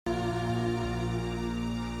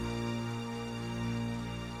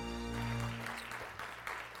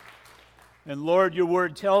And Lord, your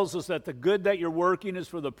word tells us that the good that you're working is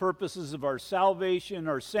for the purposes of our salvation,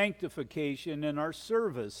 our sanctification, and our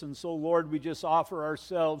service. And so, Lord, we just offer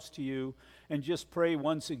ourselves to you and just pray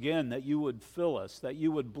once again that you would fill us, that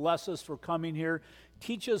you would bless us for coming here.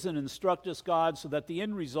 Teach us and instruct us, God, so that the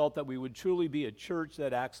end result that we would truly be a church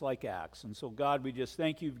that acts like Acts. And so, God, we just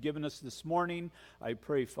thank you for giving us this morning. I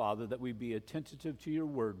pray, Father, that we be attentive to your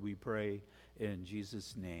word, we pray in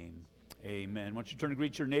Jesus' name. Amen. Why don't you turn and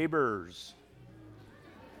greet your neighbors?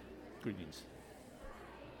 Greetings.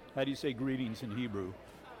 How do you say greetings in Hebrew?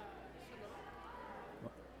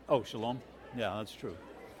 Oh, shalom. Yeah, that's true.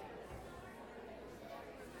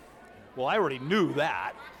 Well, I already knew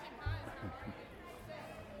that.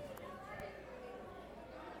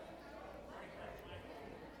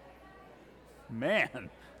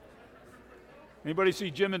 Man. Anybody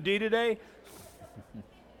see Jim and Dee today?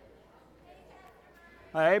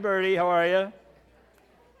 Hi, Bertie. How are you?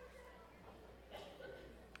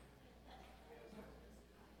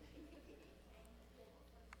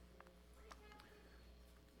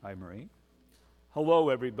 Hi, Marie. Hello,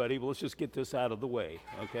 everybody. Well, let's just get this out of the way,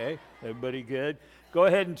 okay? Everybody good? Go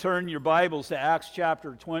ahead and turn your Bibles to Acts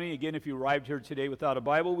chapter 20. Again, if you arrived here today without a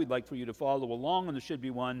Bible, we'd like for you to follow along, and there should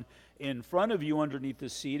be one in front of you underneath the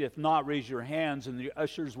seat. If not, raise your hands, and the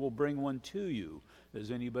ushers will bring one to you.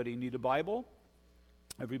 Does anybody need a Bible?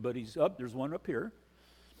 Everybody's up. There's one up here.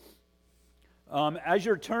 As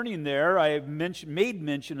you're turning there, I have made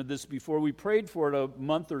mention of this before. We prayed for it a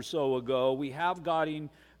month or so ago. We have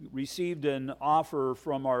received an offer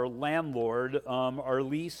from our landlord. Our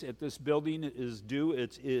lease at this building is due.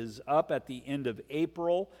 It is up at the end of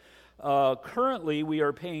April. Currently, we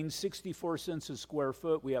are paying 64 cents a square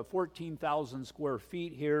foot. We have 14,000 square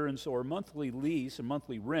feet here, and so our monthly lease and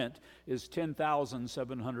monthly rent is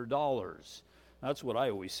 $10,700. That's what I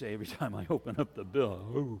always say every time I open up the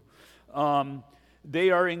bill. They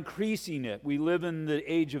are increasing it. We live in the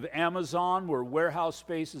age of Amazon, where warehouse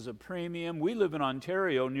space is a premium. We live in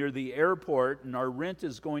Ontario near the airport, and our rent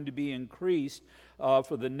is going to be increased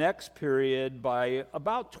for the next period by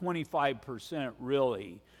about 25%,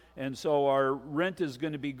 really. And so our rent is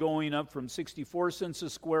going to be going up from 64 cents a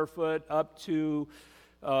square foot up to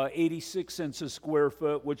 86 cents a square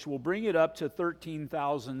foot, which will bring it up to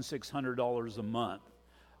 $13,600 a month.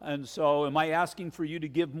 And so am I asking for you to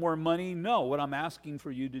give more money? No. What I'm asking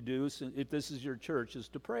for you to do, if this is your church, is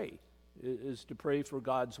to pray. Is to pray for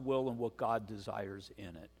God's will and what God desires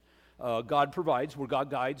in it. God provides, where God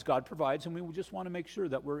guides, God provides, and we just want to make sure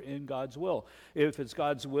that we're in God's will. If it's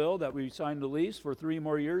God's will that we sign the lease for 3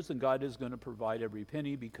 more years, then God is going to provide every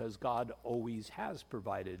penny, because God always has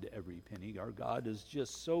provided every penny. Our God is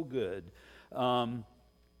just so good.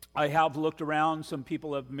 I have looked around. Some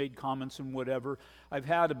people have made comments and whatever. I've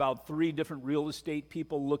had about 3 different real estate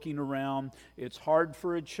people looking around. It's hard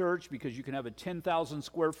for a church because you can have a 10,000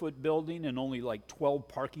 square foot building and only like 12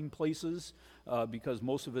 parking places because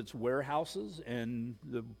most of it's warehouses, and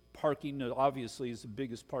the parking obviously is the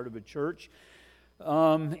biggest part of a church.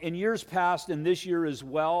 In years past, and this year as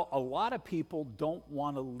well, a lot of people don't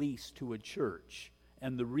want to lease to a church.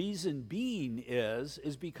 And the reason being is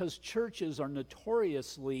because churches are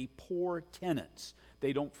notoriously poor tenants.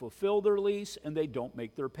 They don't fulfill their lease, and they don't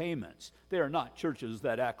make their payments. They are not churches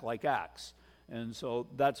that act like Acts. And so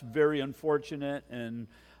that's very unfortunate, and,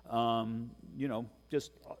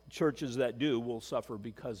 just churches that do will suffer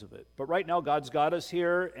because of it. But right now, God's got us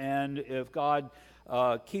here, and if God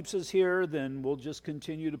keeps us here, then we'll just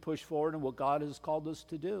continue to push forward in what God has called us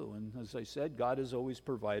to do. And as I said, God has always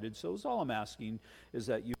provided. So all I'm asking is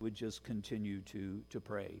that you would just continue to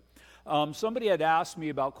pray. Somebody had asked me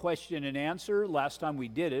about question and answer last time we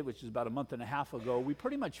did it, which is about a month and a half ago. We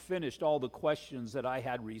pretty much finished all the questions that I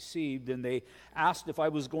had received, and they asked if I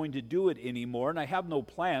was going to do it anymore, and I have no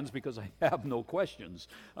plans because I have no questions.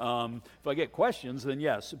 If I get questions, then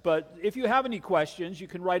yes. But if you have any questions, you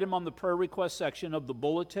can write them on the prayer request section of the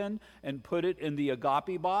bulletin and put it in the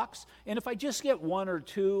agape box. And if I just get 1 or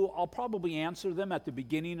 2, I'll probably answer them at the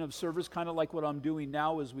beginning of service, kind of like what I'm doing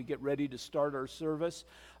now as we get ready to start our service.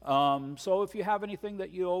 So if you have anything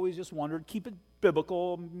that you always just wondered, keep it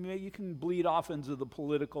biblical. Maybe you can bleed off into the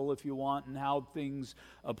political if you want and how things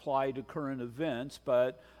apply to current events.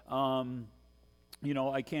 But,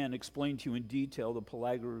 I can't explain to you in detail the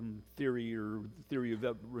Pelagian theory or theory of,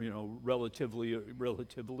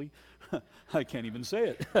 relatively. I can't even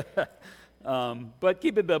say it. But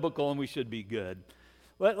keep it biblical and we should be good.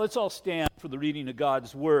 Let's all stand for the reading of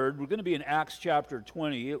God's Word. We're going to be in Acts chapter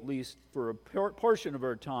 20, at least for a portion of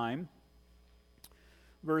our time.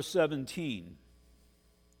 Verse 17.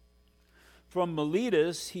 From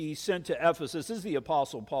Miletus he sent to Ephesus, this is the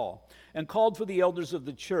Apostle Paul, and called for the elders of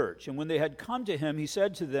the church. And when they had come to him, he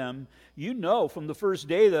said to them, "You know from the first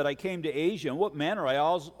day that I came to Asia in what manner I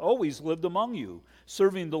always lived among you,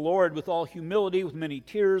 serving the Lord with all humility, with many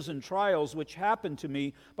tears and trials, which happened to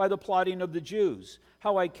me by the plotting of the Jews.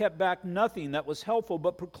 How I kept back nothing that was helpful,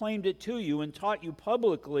 but proclaimed it to you and taught you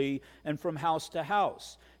publicly and from house to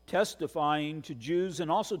house, testifying to Jews and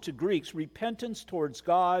also to Greeks repentance towards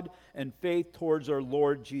God and faith towards our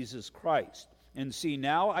Lord Jesus Christ. And see,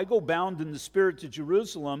 now I go bound in the Spirit to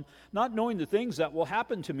Jerusalem, not knowing the things that will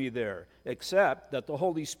happen to me there, except that the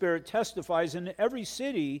Holy Spirit testifies in every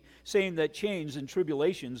city, saying that chains and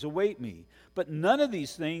tribulations await me. But none of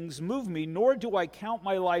these things move me, nor do I count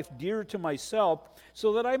my life dear to myself,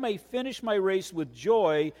 so that I may finish my race with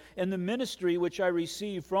joy in the ministry which I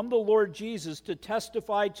received from the Lord Jesus to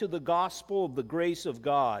testify to the gospel of the grace of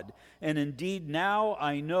God. And indeed now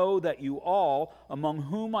I know that you all, among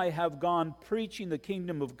whom I have gone preaching the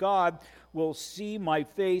kingdom of God, will see my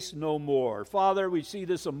face no more." Father, we see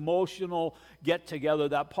this emotional get-together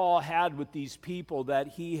that Paul had with these people that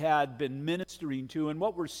he had been ministering to. And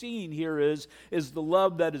what we're seeing here is the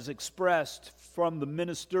love that is expressed from the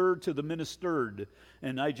minister to the ministered.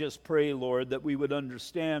 And I just pray, Lord, that we would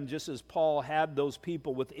understand, just as Paul had those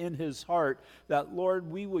people within his heart, that, Lord,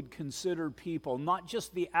 we would consider people not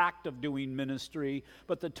just the act of doing ministry,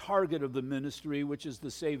 but the target of the ministry, which is the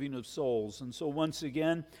saving of souls. And so once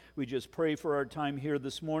again, we just pray for our time here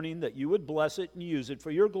this morning that you would bless it and use it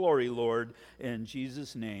for your glory, Lord. In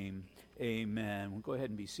Jesus' name, amen. We'll go ahead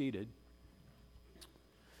and be seated.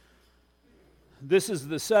 This is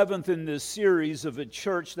the seventh in this series of a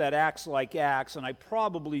church that acts like Acts, and I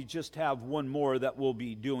probably just have one more that we'll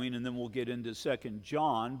be doing, and then we'll get into 2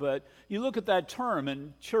 John. But you look at that term,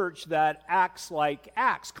 and church that acts like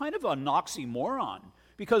Acts, kind of an oxymoron.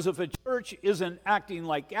 Because if a church isn't acting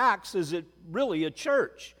like Acts, is it really a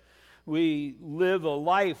church? We live a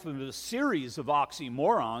life of a series of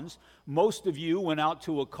oxymorons. Most of you went out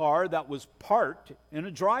to a car that was parked in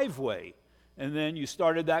a driveway. And then you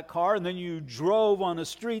started that car, and then you drove on a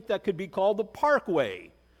street that could be called the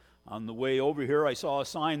Parkway. On the way over here, I saw a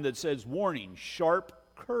sign that says, "Warning,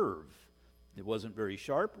 sharp curve." It wasn't very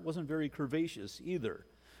sharp. It wasn't very curvaceous either.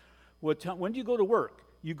 When do you go to work?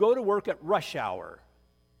 You go to work at rush hour.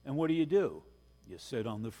 And what do? You sit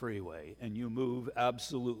on the freeway, and you move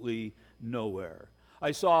absolutely nowhere.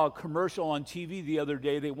 I saw a commercial on TV the other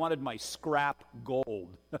day. They wanted my scrap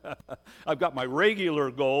gold. I've got my regular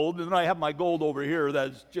gold, and then I have my gold over here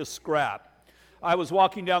that's just scrap. I was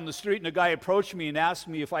walking down the street, and a guy approached me and asked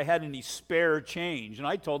me if I had any spare change. And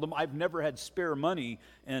I told him I've never had spare money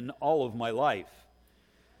in all of my life.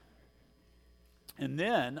 And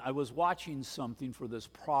then I was watching something for this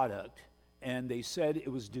product, and they said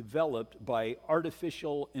it was developed by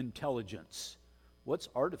artificial intelligence. What's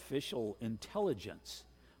artificial intelligence?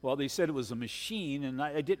 Well, they said it was a machine, and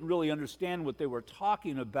I didn't really understand what they were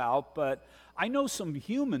talking about, but I know some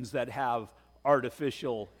humans that have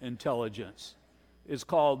artificial intelligence. It's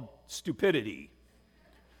called stupidity.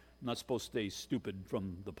 I'm not supposed to say stupid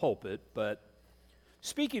from the pulpit, but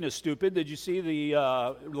speaking of stupid, did you see the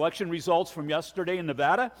election results from yesterday in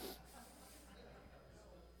Nevada?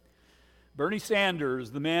 Bernie Sanders,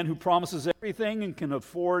 the man who promises everything and can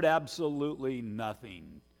afford absolutely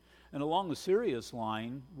nothing. And along the serious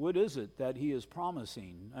line, what is it that he is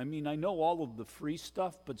promising? I mean, I know all of the free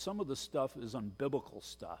stuff, but some of the stuff is unbiblical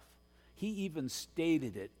stuff. He even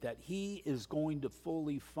stated it, that he is going to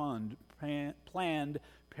fully fund Planned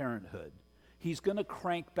Parenthood. He's going to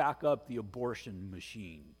crank back up the abortion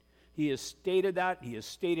machine. He has stated that. He has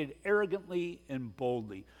stated arrogantly and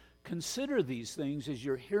boldly. Consider these things as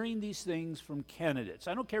you're hearing these things from candidates.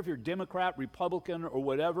 I don't care if you're Democrat, Republican, or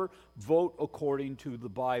whatever, vote according to the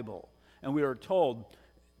Bible. And we are told,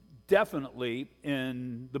 definitely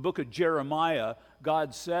in the book of Jeremiah,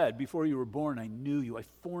 God said, "Before you were born, I knew you. I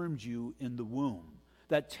formed you in the womb."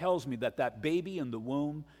 That tells me that that baby in the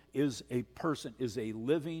womb is a person, is a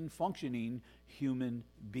living, functioning human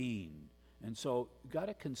being. And so you've got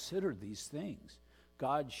to consider these things.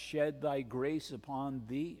 God shed thy grace upon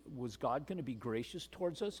thee. Was God going to be gracious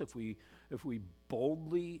towards us if we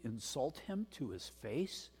boldly insult him to his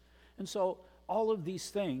face? And so all of these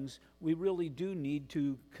things we really do need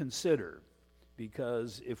to consider,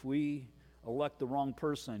 because if we elect the wrong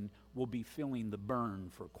person, we'll be feeling the burn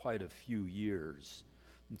for quite a few years.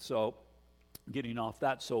 And so getting off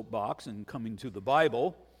that soapbox and coming to the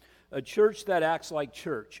Bible, a church that acts like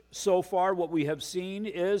church. So far, what we have seen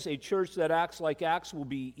is a church that acts like Acts will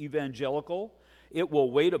be evangelical. It will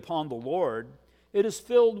wait upon the Lord. It is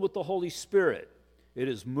filled with the Holy Spirit. It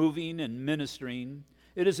is moving and ministering.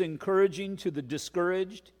 It is encouraging to the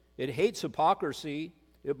discouraged. It hates hypocrisy.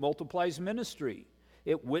 It multiplies ministry.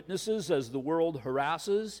 It witnesses as the world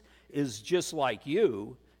harasses, is just like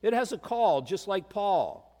you. It has a call just like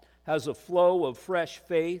Paul, has a flow of fresh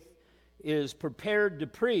faith, is prepared to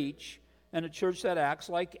preach, and a church that acts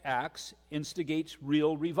like Acts instigates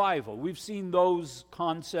real revival. We've seen those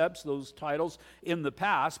concepts, those titles in the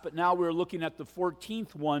past, but now we're looking at the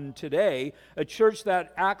 14th one today. A church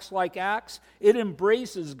that acts like Acts, it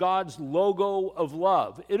embraces God's logo of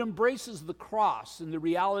love. It embraces the cross and the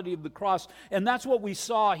reality of the cross, and that's what we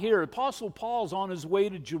saw here. Apostle Paul's on his way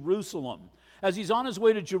to Jerusalem. As he's on his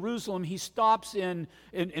way to Jerusalem, he stops in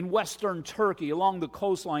western Turkey along the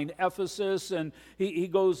coastline, Ephesus, and he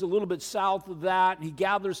goes a little bit south of that, and he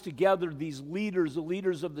gathers together these leaders, the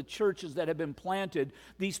leaders of the churches that have been planted,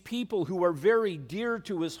 these people who are very dear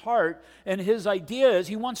to his heart, and his idea is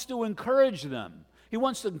he wants to encourage them. He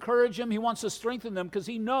wants to encourage them, he wants to strengthen them, because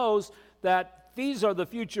he knows that these are the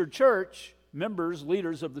future church members,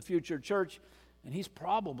 leaders of the future church, and he's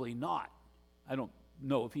probably not. I don't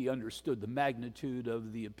know if he understood the magnitude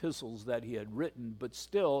of the epistles that he had written, but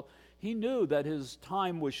still, he knew that his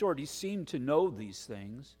time was short. He seemed to know these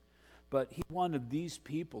things, but he wanted these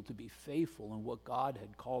people to be faithful in what God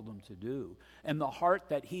had called them to do. And the heart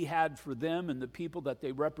that he had for them and the people that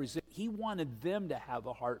they represent, he wanted them to have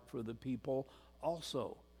a heart for the people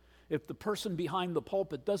also. If the person behind the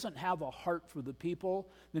pulpit doesn't have a heart for the people,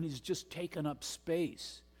 then he's just taken up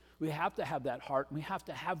space. We have to have that heart, and we have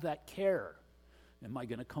to have that care. Am I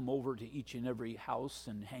going to come over to each and every house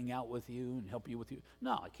and hang out with you and help you with you?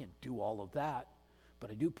 No, I can't do all of that,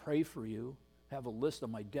 but I do pray for you. I have a list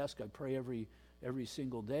on my desk. I pray every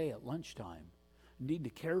single day at lunchtime. I need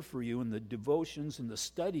to care for you in the devotions and the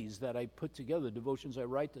studies that I put together, the devotions I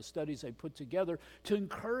write, the studies I put together to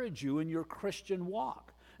encourage you in your Christian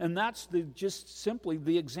walk. And that's just simply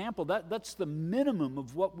the example. That's the minimum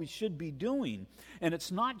of what we should be doing. And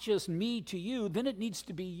it's not just me to you, then it needs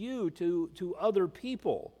to be you to other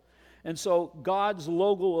people. And so God's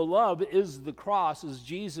logo of love is the cross, as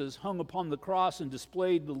Jesus hung upon the cross and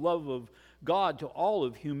displayed the love of God to all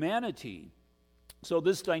of humanity. So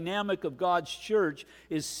this dynamic of God's church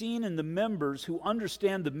is seen in the members who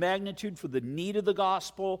understand the magnitude for the need of the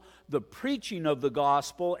gospel, the preaching of the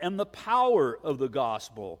gospel, and the power of the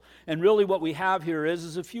gospel. And really what we have here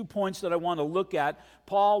is a few points that I want to look at.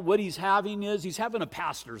 Paul, what he's having a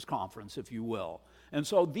pastor's conference, if you will. And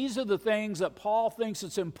so these are the things that Paul thinks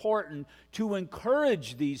it's important to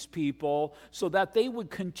encourage these people so that they would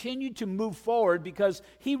continue to move forward, because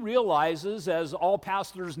he realizes, as all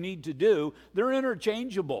pastors need to do, they're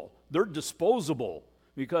interchangeable, they're disposable.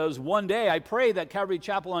 Because one day I pray that Calvary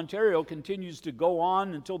Chapel, Ontario continues to go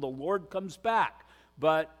on until the Lord comes back.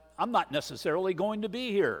 But I'm not necessarily going to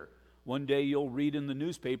be here. One day you'll read in the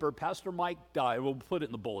newspaper, Pastor Mike died. We'll put it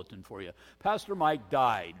in the bulletin for you. Pastor Mike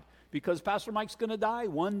died. Because Pastor Mike's going to die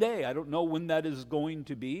one day. I don't know when that is going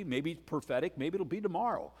to be. Maybe it's prophetic. Maybe it'll be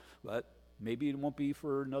tomorrow. But maybe it won't be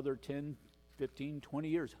for another 10, 15, 20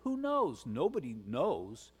 years. Who knows? Nobody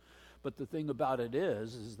knows. But the thing about it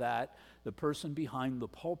is that the person behind the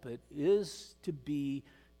pulpit is to be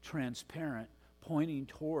transparent, pointing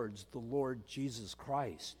towards the Lord Jesus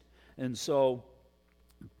Christ. And so,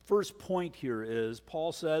 first point here is,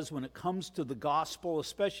 Paul says, when it comes to the gospel,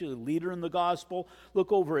 especially a leader in the gospel,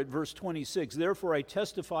 look over at verse 26. Therefore I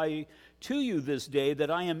testify to you this day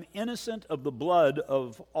that I am innocent of the blood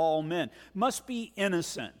of all men. Must be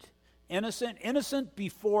innocent. Innocent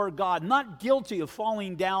before God, not guilty of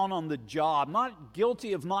falling down on the job, not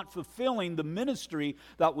guilty of not fulfilling the ministry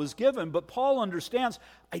that was given. But Paul understands,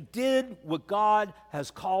 I did what God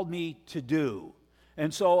has called me to do.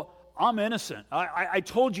 And so I'm innocent. I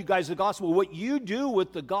told you guys the gospel. What you do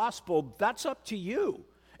with the gospel, that's up to you.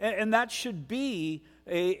 And that should be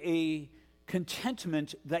a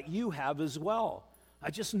contentment that you have as well. I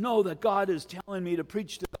just know that God is telling me to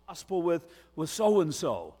preach the gospel with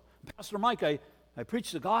so-and-so. Pastor Mike, I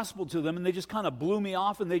preached the gospel to them, and they just kind of blew me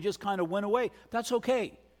off, and they just kind of went away. That's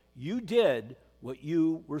okay. You did what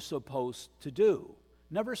you were supposed to do.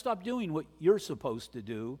 Never stop doing what you're supposed to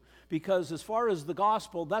do, because as far as the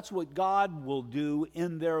gospel, that's what God will do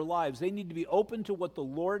in their lives. They need to be open to what the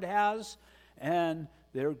Lord has, and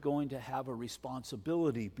they're going to have a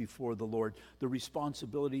responsibility before the Lord. The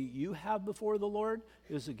responsibility you have before the Lord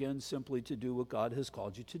is, again, simply to do what God has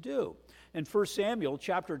called you to do. In 1 Samuel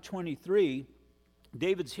chapter 23,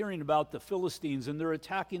 David's hearing about the Philistines, and they're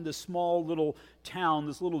attacking this small little town,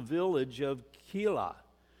 this little village of Keilah.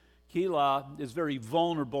 Keilah is very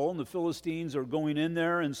vulnerable, and the Philistines are going in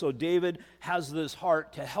there, and so David has this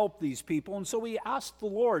heart to help these people, and so he asked the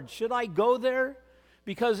Lord, should I go there?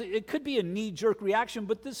 Because it could be a knee-jerk reaction,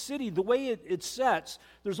 but this city, the way it sets,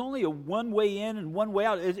 there's only a one way in and one way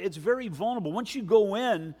out. It's very vulnerable. Once you go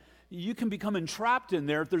in, you can become entrapped in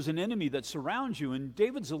there if there's an enemy that surrounds you, and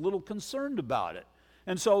David's a little concerned about it.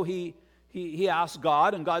 And so he asks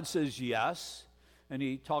God, and God says yes. And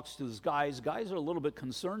he talks to his guys. Guys are a little bit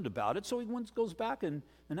concerned about it. So he goes back and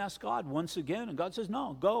asks God once again. And God says,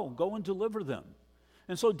 no, go and deliver them.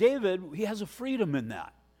 And so David, he has a freedom in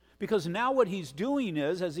that. Because now what he's doing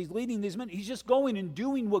is, as he's leading these men, he's just going and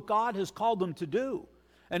doing what God has called him to do.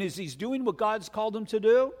 And as he's doing what God's called him to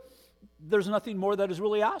do, there's nothing more that is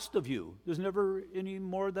really asked of you. There's never any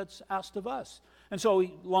more that's asked of us. And so,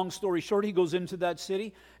 long story short, he goes into that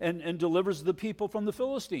city and delivers the people from the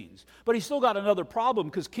Philistines. But he's still got another problem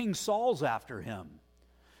because King Saul's after him.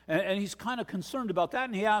 And he's kind of concerned about that.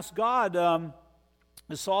 And he asks God,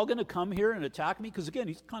 is Saul going to come here and attack me? Because, again,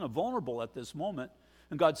 he's kind of vulnerable at this moment.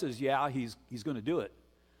 And God says, yeah, he's going to do it.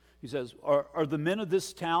 He says, are the men of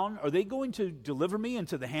this town, are they going to deliver me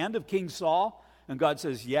into the hand of King Saul? And God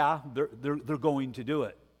says, yeah, they're going to do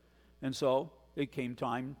it. And so it came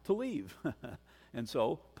time to leave. And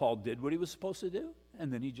so Paul did what he was supposed to do,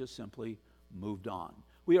 and then he just simply moved on.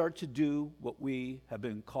 We are to do what we have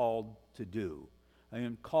been called to do. I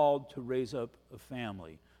am called to raise up a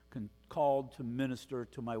family, called to minister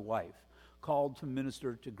to my wife, called to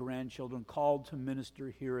minister to grandchildren, called to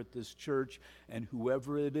minister here at this church, and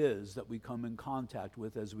whoever it is that we come in contact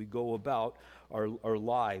with as we go about our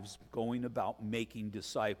lives, going about making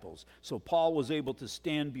disciples. So Paul was able to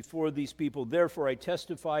stand before these people. Therefore, I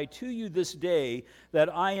testify to you this day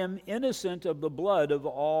that I am innocent of the blood of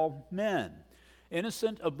all men.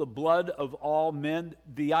 Innocent of the blood of all men.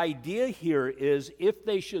 The idea here is if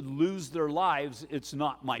they should lose their lives, it's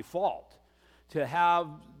not my fault. To have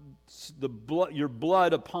your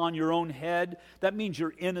blood upon your own head, that means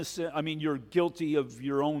you're innocent. I mean, you're guilty of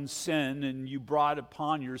your own sin, and you brought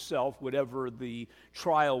upon yourself whatever the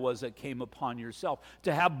trial was that came upon yourself.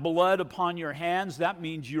 To have blood upon your hands, that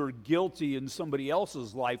means you're guilty in somebody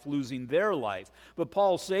else's life, losing their life. But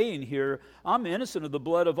Paul's saying here, I'm innocent of the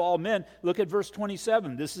blood of all men. Look at verse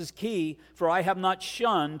 27. This is key. For I have not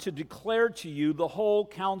shunned to declare to you the whole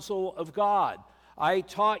counsel of God. I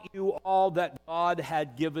taught you all that God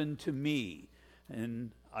had given to me.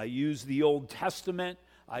 And I used the Old Testament.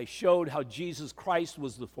 I showed how Jesus Christ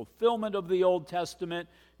was the fulfillment of the Old Testament.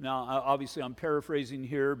 Now, obviously, I'm paraphrasing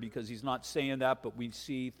here because he's not saying that, but we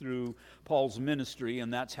see through Paul's ministry,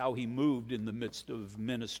 and that's how he moved in the midst of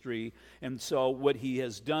ministry. And so what he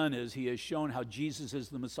has done is he has shown how Jesus is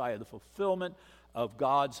the Messiah, the fulfillment of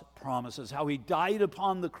God's promises, how he died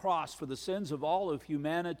upon the cross for the sins of all of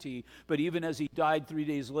humanity, but even as he died 3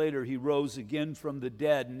 days later, he rose again from the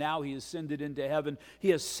dead, and now he ascended into heaven. He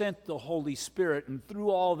has sent the Holy Spirit, and through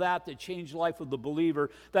all that, the changed life of the believer,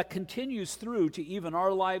 that continues through to even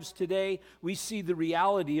our lives today, we see the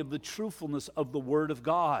reality of the truthfulness of the Word of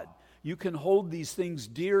God. You can hold these things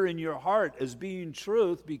dear in your heart as being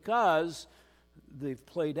truth because they've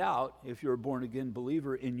played out, if you're a born-again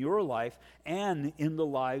believer, in your life and in the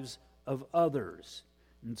lives of others.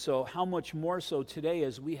 And so how much more so today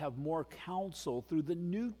as we have more counsel through the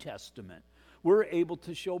New Testament. We're able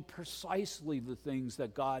to show precisely the things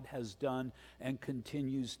that God has done and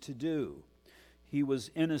continues to do. He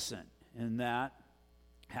was innocent in that,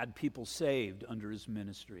 had people saved under his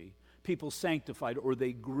ministry. People sanctified, or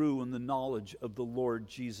they grew in the knowledge of the Lord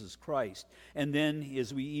Jesus Christ. And then,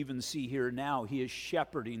 as we even see here now, he is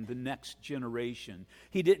shepherding the next generation.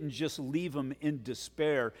 He didn't just leave them in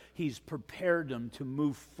despair. He's prepared them to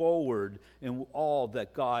move forward in all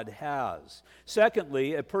that God has.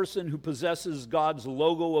 Secondly, a person who possesses God's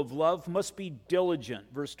logo of love must be diligent.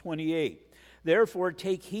 Verse 28. Therefore,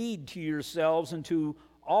 take heed to yourselves and to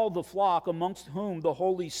all the flock amongst whom the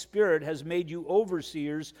Holy Spirit has made you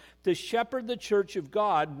overseers to shepherd the church of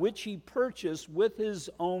God, which he purchased with his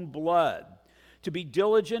own blood. To be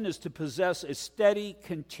diligent is to possess a steady,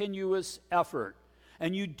 continuous effort.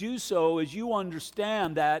 And you do so as you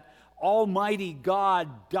understand that Almighty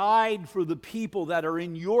God died for the people that are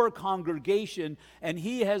in your congregation, and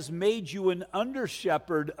he has made you an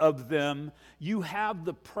under-shepherd of them. You have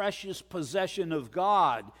the precious possession of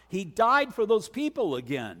God. He died for those people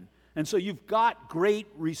again. And so you've got great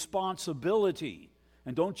responsibility.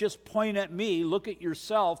 And don't just point at me, look at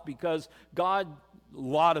yourself, because God, a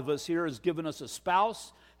lot of us here, has given us a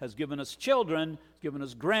spouse, has given us children, has given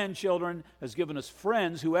us grandchildren, has given us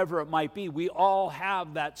friends, whoever it might be. We all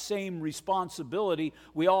have that same responsibility.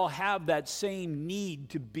 We all have that same need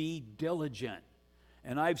to be diligent.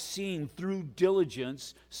 And I've seen through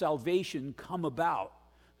diligence salvation come about.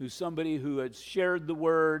 Through somebody who had shared the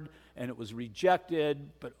word and it was rejected,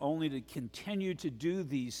 but only to continue to do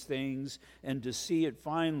these things and to see it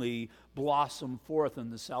finally blossom forth in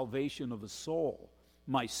the salvation of a soul.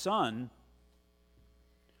 My son,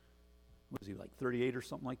 was he like 38 or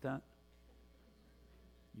something like that?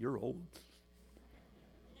 You're old.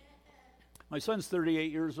 My son's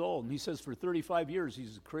 38 years old, and he says for 35 years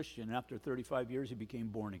he's a Christian, and after 35 years he became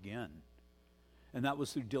born again. And that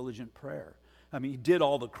was through diligent prayer. I mean, he did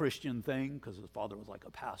all the Christian thing because his father was like a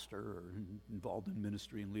pastor or involved in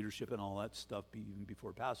ministry and leadership and all that stuff even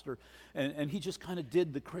before pastor. And he just kind of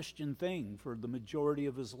did the Christian thing for the majority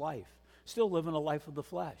of his life, still living a life of the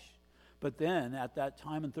flesh. But then at that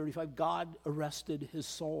time in 35, God arrested his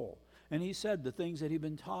soul. And he said the things that he'd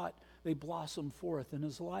been taught, they blossomed forth in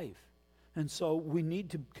his life. And so we need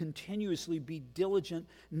to continuously be diligent,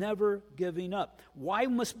 never giving up. Why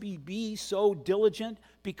must we be so diligent?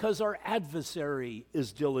 Because our adversary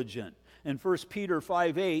is diligent. In 1 Peter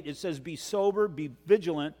 5:8, it says, "Be sober, be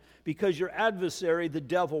vigilant, because your adversary, the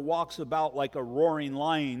devil, walks about like a roaring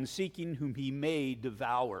lion, seeking whom he may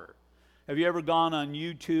devour." Have you ever gone on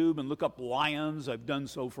YouTube and look up lions? I've done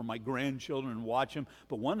so for my grandchildren and watch them.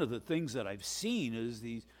 But one of the things that I've seen is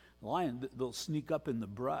these lions, they'll sneak up in the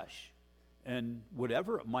brush. And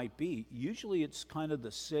whatever it might be, usually it's kind of the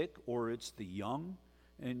sick or it's the young.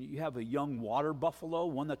 And you have a young water buffalo,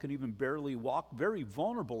 one that can even barely walk, very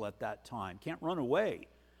vulnerable at that time, can't run away.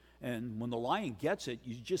 And when the lion gets it,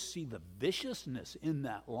 you just see the viciousness in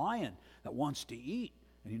that lion that wants to eat.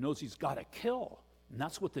 And he knows he's got to kill. And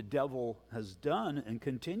that's what the devil has done and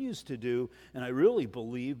continues to do. And I really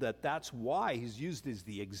believe that that's why he's used as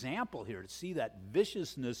the example here, to see that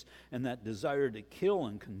viciousness and that desire to kill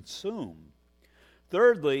and consume.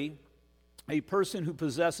 Thirdly, a person who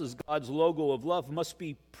possesses God's logo of love must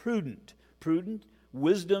be prudent. Prudent,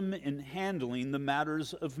 wisdom in handling the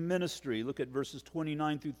matters of ministry. Look at verses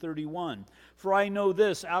 29 through 31. "For I know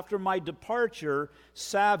this, after my departure,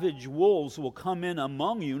 savage wolves will come in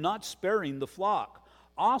among you, not sparing the flock.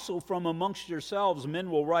 Also from amongst yourselves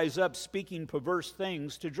men will rise up, speaking perverse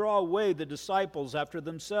things, to draw away the disciples after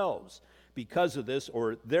themselves. Because of this,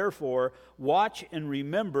 or therefore, watch and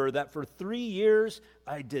remember that for 3 years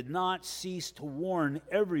I did not cease to warn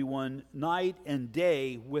everyone night and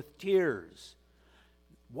day with tears."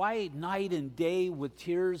 Why night and day with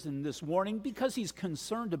tears in this warning? Because he's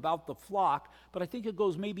concerned about the flock, but I think it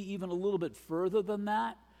goes maybe even a little bit further than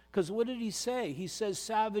that. Because what did he say? He says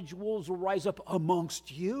savage wolves will rise up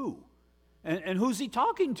amongst you. And who's he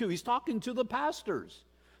talking to? He's talking to the pastors.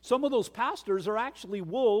 Some of those pastors are actually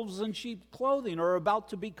wolves in sheep clothing, or about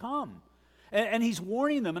to become. And he's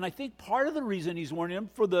warning them. And I think part of the reason he's warning them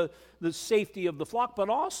for the safety of the flock, but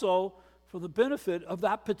also for the benefit of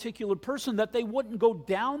that particular person, that they wouldn't go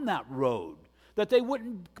down that road, that they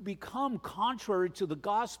wouldn't become contrary to the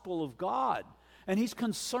gospel of God. And he's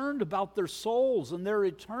concerned about their souls and their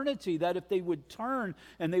eternity, that if they would turn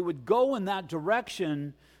and they would go in that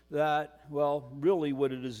direction, that, well, really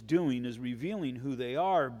what it is doing is revealing who they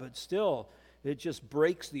are, but still, it just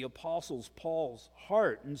breaks the Apostle Paul's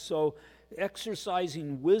heart. And so,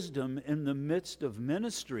 exercising wisdom in the midst of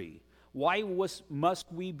ministry. Why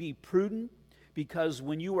must we be prudent? Because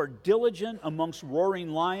when you are diligent amongst roaring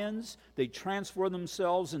lions, they transform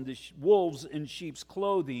themselves into wolves in sheep's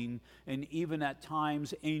clothing, and even at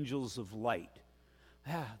times angels of light.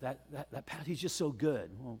 He's just so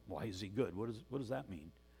good. Well, why is he good? What does that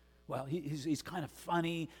mean? Well, he's kind of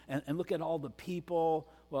funny, and look at all the people.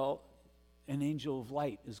 Well, an angel of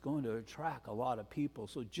light is going to attract a lot of people.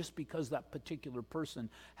 So just because that particular person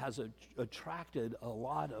has attracted a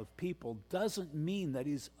lot of people doesn't mean that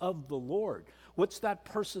he's of the Lord. What's that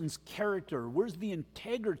person's character? Where's the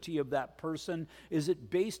integrity of that person? Is it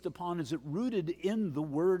rooted in the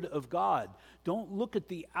Word of God? Don't look at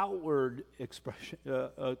the outward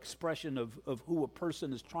expression of who a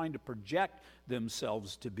person is trying to project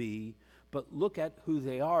themselves to be, but look at who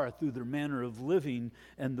they are through their manner of living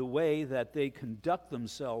and the way that they conduct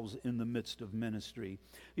themselves in the midst of ministry.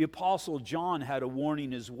 The Apostle John had a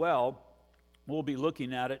warning as well. We'll be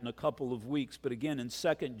looking at it in a couple of weeks, but again in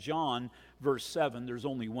 2 John verse 7, there's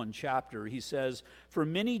only one chapter, he says, "For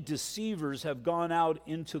many deceivers have gone out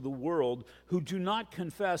into the world who do not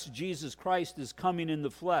confess Jesus Christ is coming in the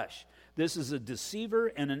flesh. This is a deceiver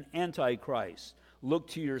and an antichrist. look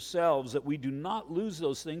to yourselves that we do not lose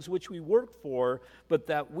those things which we work for, but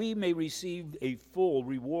that we may receive a full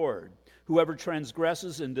reward. Whoever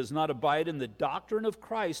transgresses and does not abide in the doctrine of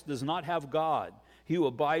Christ does not have God. He who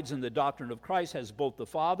abides in the doctrine of Christ has both the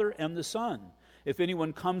Father and the Son. If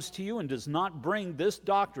anyone comes to you and does not bring this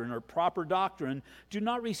doctrine or proper doctrine, do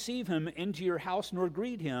not receive him into your house nor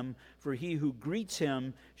greet him, for he who greets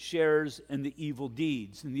him shares in the evil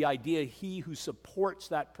deeds. And the idea, he who supports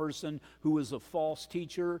that person who is a false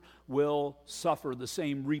teacher will suffer the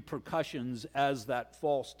same repercussions as that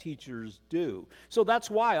false teachers do. So that's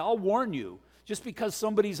why I'll warn you, just because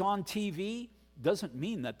somebody's on TV doesn't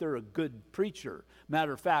mean that they're a good preacher.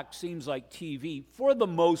 Matter of fact, seems like TV, for the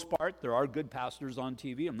most part, there are good pastors on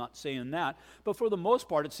TV, I'm not saying that, but for the most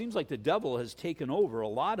part, it seems like the devil has taken over a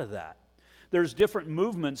lot of that. There's different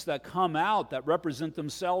movements that come out that represent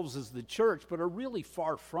themselves as the church, but are really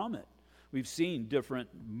far from it. We've seen different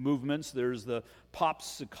movements. There's the pop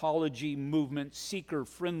psychology movement,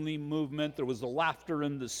 seeker-friendly movement. There was the laughter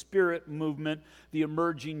in the spirit movement, the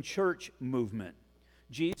emerging church movement.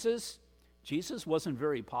 Jesus wasn't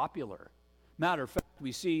very popular. Matter of fact,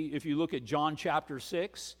 we see, if you look at John chapter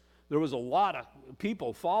 6, there was a lot of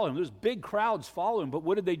people following him. There's big crowds following him, but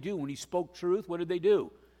what did they do? When he spoke truth, what did they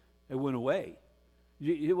do? They went away.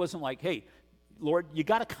 It wasn't like, hey, Lord, you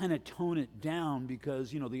got to kind of tone it down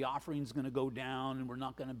because, the offering's going to go down and we're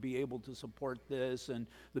not going to be able to support this and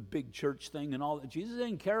the big church thing and all that. Jesus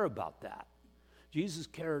didn't care about that. Jesus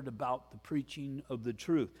cared about the preaching of the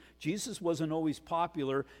truth. Jesus wasn't always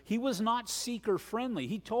popular. He was not seeker-friendly.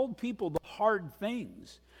 He told people the hard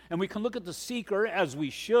things. And we can look at the seeker as we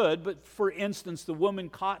should, but for instance, the woman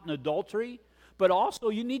caught in adultery. But also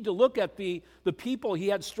you need to look at the people he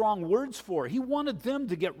had strong words for. He wanted them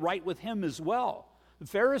to get right with him as well. The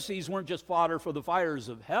Pharisees weren't just fodder for the fires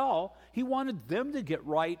of hell. He wanted them to get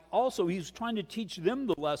right also. He was trying to teach them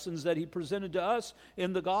the lessons that he presented to us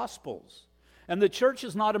in the Gospels. And the church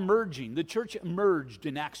is not emerging. The church emerged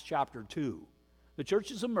in Acts chapter 2. The church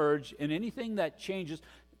has emerged, and anything that changes,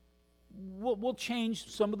 we'll change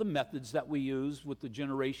some of the methods that we use with the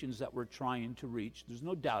generations that we're trying to reach. There's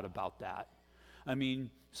no doubt about that. I mean,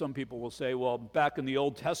 some people will say, well, back in the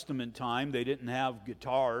Old Testament time, they didn't have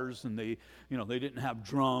guitars, and they didn't have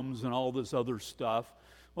drums and all this other stuff.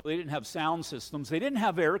 Well, they didn't have sound systems. They didn't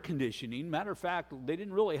have air conditioning. Matter of fact, they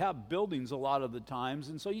didn't really have buildings a lot of the times,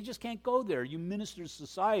 and so you just can't go there. You minister to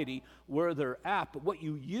society where they're at, but what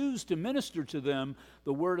you use to minister to them,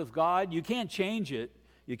 the Word of God, you can't change it,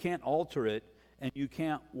 you can't alter it, and you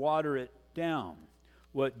can't water it down.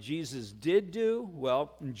 What Jesus did do,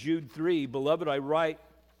 well, in Jude 3, Beloved,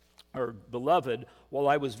 while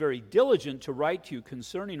I was very diligent to write to you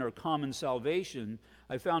concerning our common salvation,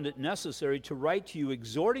 I found it necessary to write to you,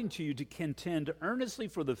 exhorting to you to contend earnestly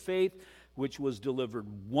for the faith which was delivered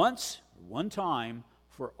one time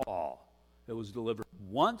for all. It was delivered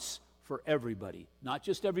once for everybody, not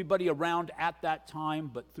just everybody around at that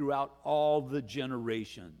time, but throughout all the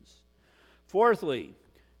generations. Fourthly,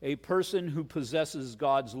 a person who possesses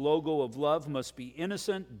God's logo of love must be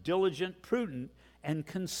innocent, diligent, prudent, and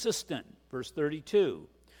consistent. Verse 32.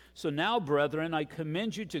 So now, brethren, I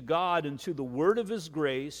commend you to God and to the word of his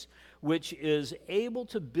grace, which is able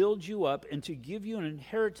to build you up and to give you an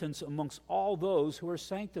inheritance amongst all those who are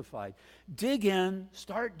sanctified. Dig in,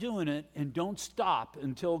 start doing it, and don't stop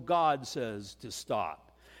until God says to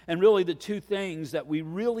stop. And really the two things that we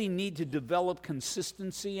really need to develop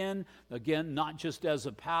consistency in, again, not just as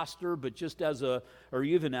a pastor, but just or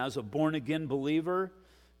even as a born-again believer,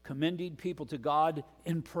 commending people to God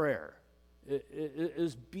in prayer.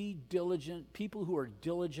 Is be diligent, people who are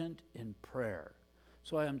diligent in prayer.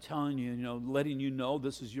 So I'm telling you, letting you know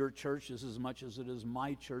this is your church just as much as it is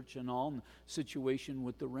my church and all, and the situation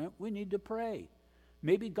with the rent, we need to pray.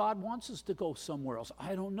 Maybe God wants us to go somewhere else.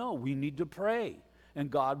 I don't know. We need to pray. And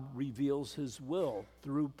God reveals his will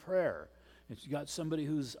through prayer. If you got somebody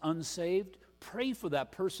who's unsaved, pray for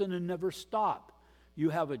that person and never stop. You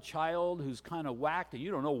have a child who's kind of whacked and you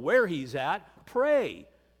don't know where he's at, pray.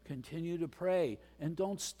 Continue to pray and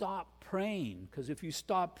don't stop praying, because if you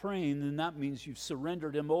stop praying, then that means you've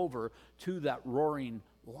surrendered him over to that roaring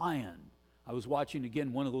lion. I was watching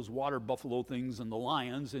again one of those water buffalo things and the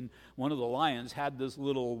lions, and one of the lions had this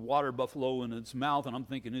little water buffalo in its mouth, and I'm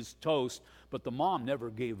thinking it's toast, but the mom never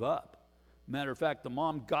gave up. Matter of fact, the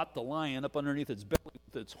mom got the lion up underneath its belly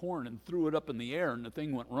with its horn and threw it up in the air, and the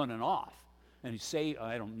thing went running off. And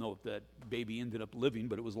I don't know if that baby ended up living,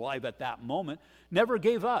 but it was alive at that moment. Never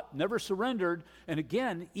gave up, never surrendered. And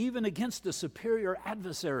again, even against a superior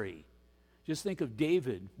adversary. Just think of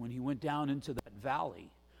David when he went down into that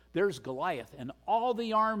valley. There's Goliath, and all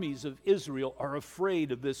the armies of Israel are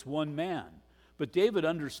afraid of this one man. But David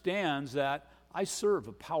understands that I serve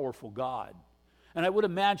a powerful God. And I would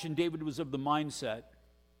imagine David was of the mindset,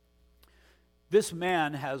 this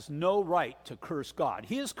man has no right to curse God.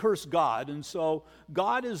 He has cursed God, and so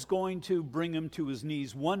God is going to bring him to his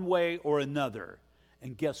knees one way or another.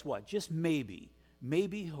 And guess what? Just maybe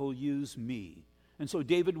he'll use me. And so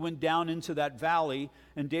David went down into that valley,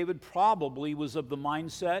 and David probably was of the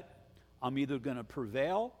mindset, I'm either going to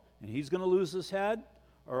prevail, and he's going to lose his head,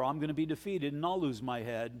 or I'm going to be defeated, and I'll lose my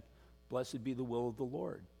head. Blessed be the will of the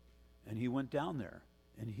Lord. And he went down there.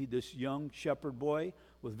 And this young shepherd boy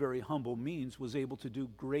with very humble means was able to do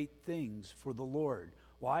great things for the Lord.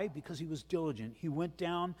 Why? Because he was diligent. He went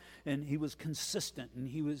down and he was consistent. And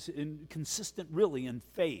he was consistent really in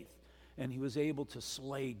faith. And he was able to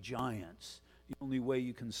slay giants. The only way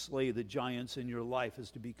you can slay the giants in your life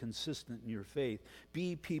is to be consistent in your faith.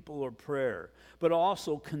 Be people of prayer. But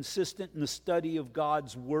also consistent in the study of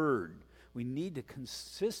God's Word. We need to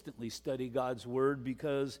consistently study God's Word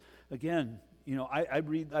because, again, I've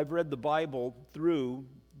read the Bible through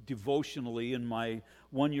devotionally in my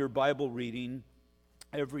one-year Bible reading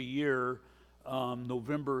every year.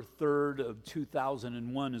 November 3rd of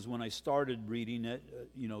 2001 is when I started reading it,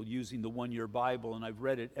 using the one-year Bible, and I've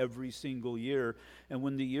read it every single year. And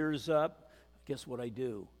when the year's up, guess what I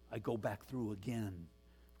do? I go back through again.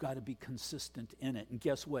 Got to be consistent in it. And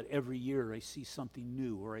guess what? Every year I see something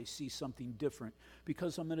new or I see something different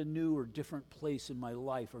because I'm in a new or different place in my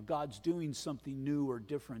life, or God's doing something new or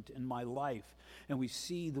different in my life. And we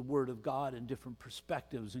see the Word of God in different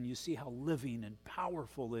perspectives, and you see how living and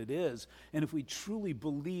powerful it is. And if we truly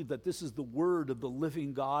believe that this is the Word of the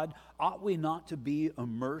living God, ought we not to be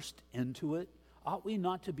immersed into it? Ought we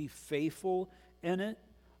not to be faithful in it?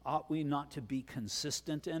 Ought we not to be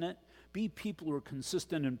consistent in it? Be people who are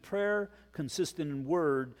consistent in prayer, consistent in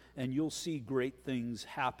word, and you'll see great things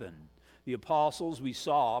happen. The apostles we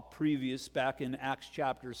saw back in Acts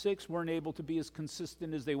chapter 6 weren't able to be as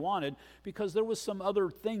consistent as they wanted because there was some other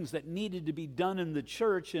things that needed to be done in the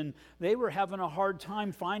church, and they were having a hard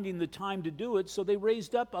time finding the time to do it, so they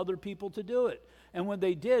raised up other people to do it. And when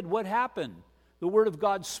they did, what happened? The word of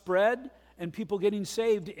God spread, and people getting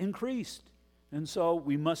saved increased. And so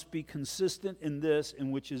we must be consistent in this,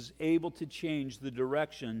 in which is able to change the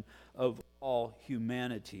direction of all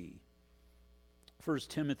humanity. 1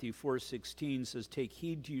 Timothy 4:16 says, take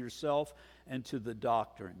heed to yourself and to the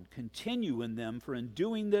doctrine. Continue in them, for in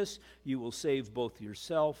doing this you will save both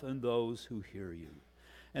yourself and those who hear you.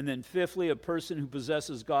 And then fifthly, a person who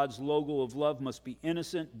possesses God's logo of love must be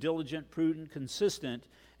innocent, diligent, prudent, consistent,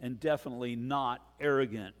 and definitely not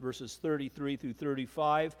arrogant. Verses 33 through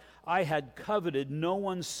 35, I had coveted no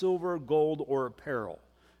one's silver, gold, or apparel.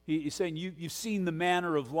 He's saying, you've seen the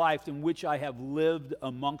manner of life in which I have lived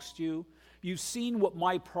amongst you. You've seen what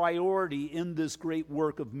my priority in this great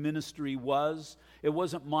work of ministry was. It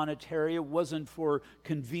wasn't monetary. It wasn't for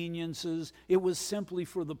conveniences. It was simply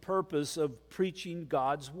for the purpose of preaching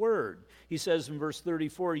God's word. He says in verse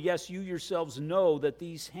 34, yes, you yourselves know that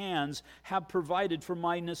these hands have provided for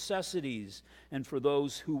my necessities and for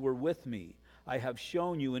those who were with me. I have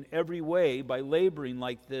shown you in every way by laboring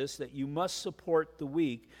like this that you must support the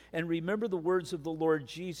weak. And remember the words of the Lord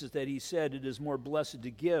Jesus that he said, it is more blessed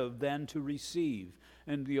to give than to receive.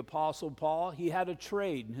 And the Apostle Paul, he had a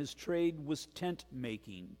trade, and his trade was tent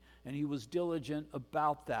making. And he was diligent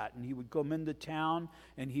about that. And he would come into town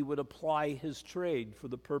and he would apply his trade for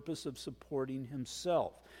the purpose of supporting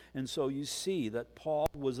himself. And so you see that Paul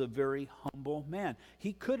was a very humble man.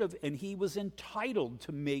 He could have, and he was entitled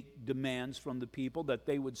to make demands from the people that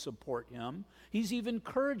they would support him. He's even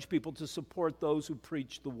encouraged people to support those who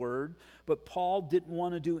preach the word. But Paul didn't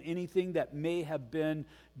want to do anything that may have been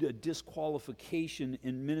a disqualification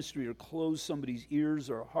in ministry or close somebody's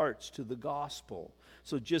ears or hearts to the gospel.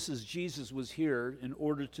 So just as Jesus was here in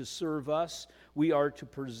order to serve us, we are to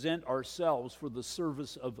present ourselves for the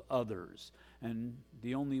service of others. And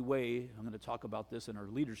the only way, I'm going to talk about this in our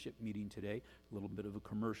leadership meeting today, a little bit of a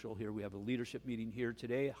commercial here. We have a leadership meeting here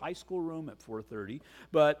today, high school room at 4:30.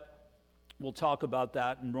 But we'll talk about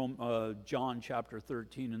that in John chapter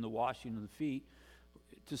 13 in the washing of the feet.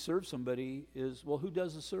 To serve somebody is, well, who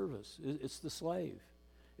does the service? It's the slave.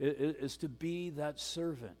 It's to be that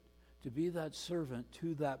servant. To be that servant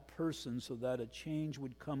to that person so that a change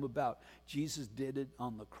would come about. Jesus did it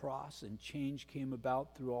on the cross, and change came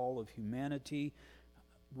about through all of humanity.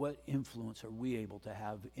 What influence are we able to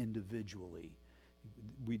have individually?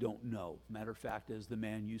 We don't know. Matter of fact, as the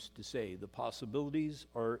man used to say, the possibilities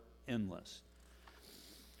are endless.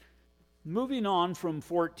 Moving on from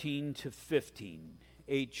 14 to 15.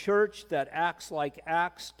 A church that acts like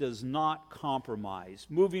Acts does not compromise.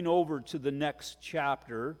 Moving over to the next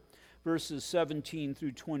chapter, verses 17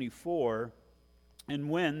 through 24. And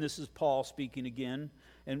when, this is Paul speaking again,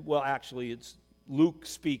 and well, actually it's Luke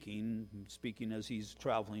speaking as he's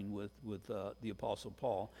traveling with the Apostle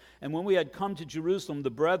Paul. And when we had come to Jerusalem, the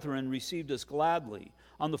brethren received us gladly.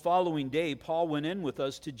 On the following day, Paul went in with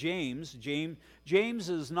us to James. James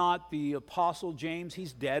is not the Apostle James.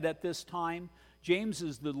 He's dead at this time. James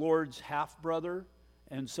is the Lord's half-brother.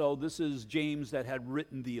 And so this is James that had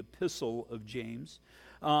written the epistle of James.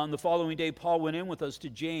 On the following day, Paul went in with us to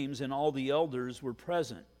James, and all the elders were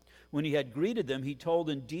present. When he had greeted them, he told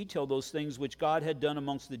in detail those things which God had done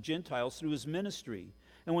amongst the Gentiles through his ministry.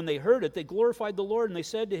 And when they heard it, they glorified the Lord, and they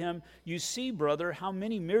said to him, "You see, brother, how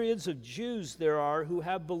many myriads of Jews there are who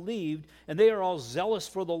have believed, and they are all zealous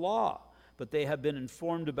for the law. But they have been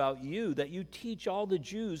informed about you, that you teach all the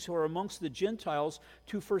Jews who are amongst the Gentiles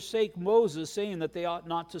to forsake Moses, saying that they ought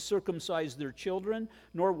not to circumcise their children,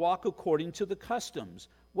 nor walk according to the customs.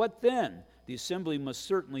 What then? The assembly must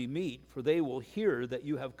certainly meet, for they will hear that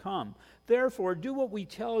you have come. Therefore, do what we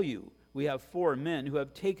tell you. We have 4 men who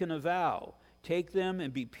have taken a vow. Take them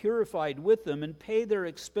and be purified with them, and pay their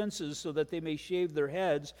expenses, so that they may shave their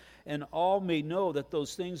heads, and all may know that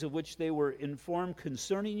those things of which they were informed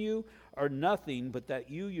concerning you are nothing, but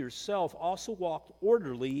that you yourself also walk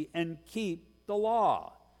orderly and keep the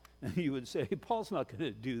law." And you would say, Paul's not going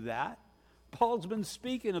to do that. Paul's been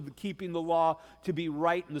speaking of keeping the law to be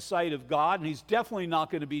right in the sight of God, and he's definitely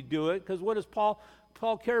not going to be doing it, because what does Paul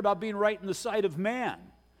care about being right in the sight of man?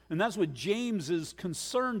 And that's what James is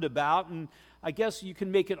concerned about, and I guess you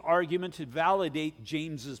can make an argument to validate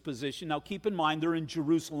James's position. Now keep in mind, they're in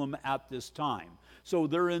Jerusalem at this time. So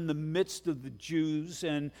they're in the midst of the Jews,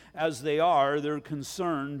 and as they are, they're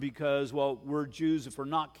concerned because, well, we're Jews. If we're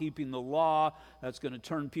not keeping the law, that's going to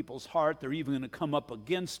turn people's heart. They're even going to come up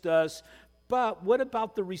against us. But what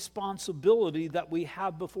about the responsibility that we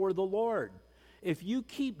have before the Lord? If you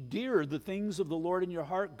keep dear the things of the Lord in your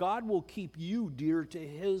heart, God will keep you dear to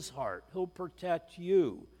his heart. He'll protect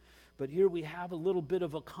you. But here we have a little bit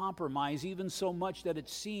of a compromise, even so much that it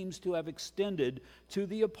seems to have extended to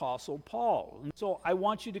the Apostle Paul. And so I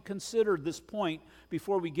want you to consider this point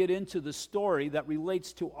before we get into the story that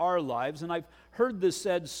relates to our lives. And I've heard this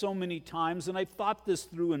said so many times, and I've thought this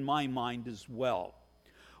through in my mind as well.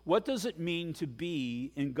 What does it mean to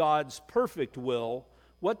be in God's perfect will?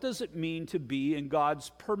 What does it mean to be in God's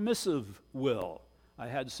permissive will? I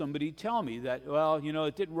had somebody tell me that, well,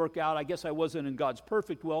 it didn't work out. I guess I wasn't in God's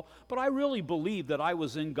perfect will, but I really believe that I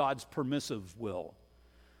was in God's permissive will.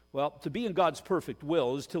 Well, to be in God's perfect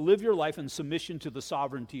will is to live your life in submission to the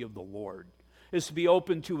sovereignty of the Lord, is to be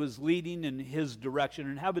open to his leading and his direction,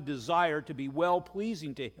 and have a desire to be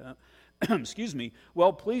well-pleasing to him,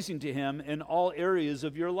 well-pleasing to him in all areas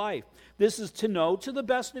of your life. This is to know to the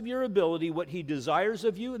best of your ability what he desires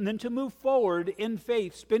of you, and then to move forward in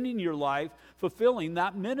faith, spending your life fulfilling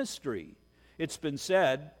that ministry. It's been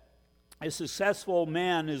said, a successful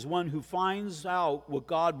man is one who finds out what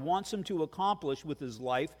God wants him to accomplish with his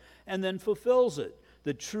life and then fulfills it.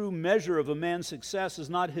 The true measure of a man's success is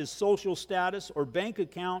not his social status or bank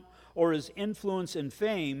account or his influence and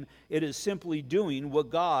fame. It is simply doing what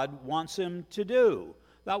God wants him to do.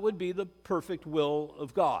 That would be the perfect will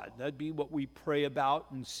of God. That'd be what we pray about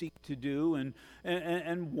and seek to do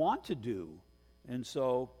and want to do. And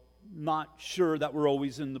so, not sure that we're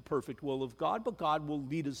always in the perfect will of God, but God will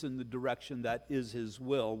lead us in the direction that is his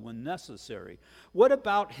will when necessary. What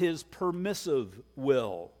about his permissive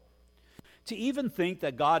will? To even think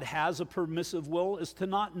that God has a permissive will is to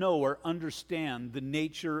not know or understand the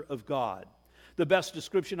nature of God. The best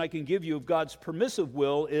description I can give you of God's permissive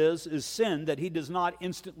will is sin that he does not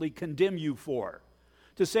instantly condemn you for.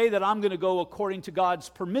 To say that I'm going to go according to God's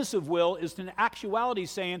permissive will is in actuality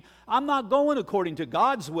saying, I'm not going according to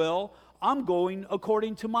God's will, I'm going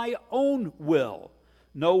according to my own will.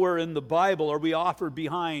 Nowhere in the Bible are we offered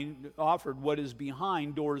what is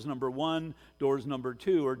behind doors number 1, doors number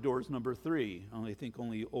 2, or doors number 3. I think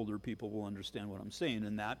only older people will understand what I'm saying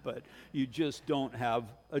in that, but you just don't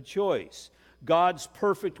have a choice. God's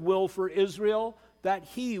perfect will for Israel, that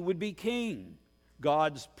he would be king.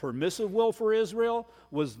 God's permissive will for Israel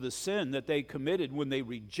was the sin that they committed when they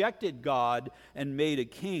rejected God and made a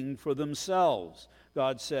king for themselves.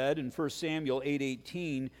 God said in 1 Samuel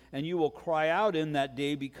 8:18, "And you will cry out in that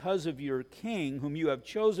day because of your king, whom you have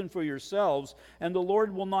chosen for yourselves, and the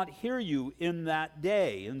Lord will not hear you in that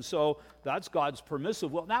day." And so that's God's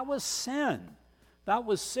permissive will. That was sin. That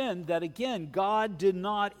was sin that, again, God did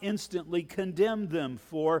not instantly condemn them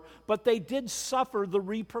for, but they did suffer the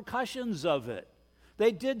repercussions of it.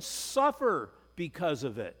 They did suffer because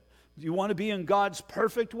of it. Do you want to be in God's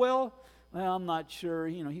perfect will? Well, I'm not sure.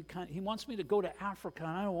 He wants me to go to Africa,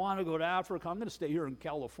 and I don't want to go to Africa. I'm going to stay here in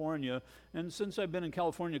California. And since I've been in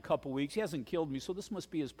California a couple weeks, he hasn't killed me, so this must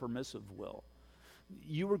be his permissive will.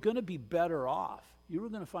 You were going to be better off. You were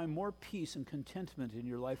going to find more peace and contentment in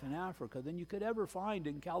your life in Africa than you could ever find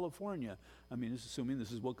in California. I mean, assuming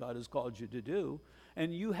this is what God has called you to do.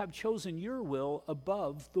 And you have chosen your will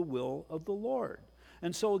above the will of the Lord.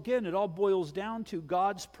 And so again, it all boils down to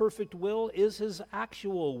God's perfect will is his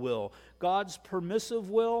actual will. God's permissive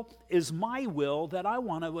will is my will that I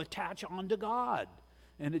want to attach onto God.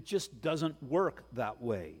 And it just doesn't work that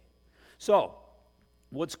way. So,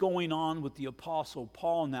 what's going on with the Apostle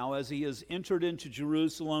Paul now as he has entered into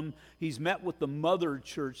Jerusalem? He's met with the mother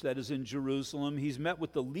church that is in Jerusalem. He's met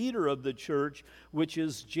with the leader of the church, which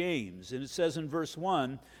is James. And it says in verse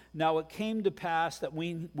 1, "Now it came to pass that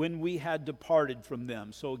when we had departed from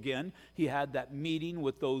them." So again, he had that meeting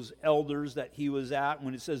with those elders that he was at.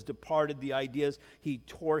 When it says departed, the idea is he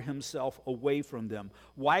tore himself away from them.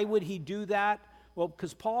 Why would he do that? Well,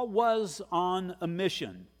 because Paul was on a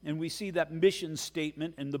mission, and we see that mission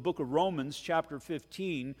statement in the book of Romans, chapter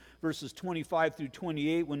 15, verses 25 through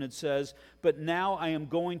 28, when it says, "But now I am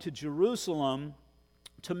going to Jerusalem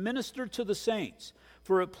to minister to the saints,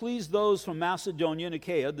 for it pleased those from Macedonia and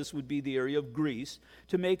Achaia," this would be the area of Greece,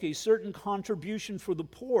 "to make a certain contribution for the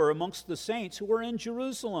poor amongst the saints who are in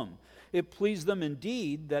Jerusalem. It pleased them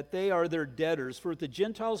indeed that they are their debtors, for if the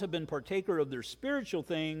Gentiles have been partaker of their spiritual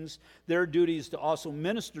things, their duty is to also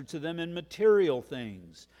minister to them in material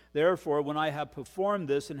things. Therefore, when I have performed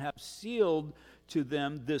this and have sealed to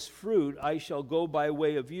them this fruit, I shall go by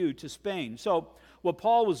way of you to Spain." So what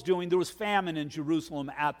Paul was doing, there was famine in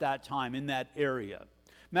Jerusalem at that time, in that area.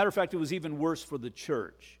 Matter of fact, it was even worse for the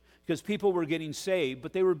church, because people were getting saved,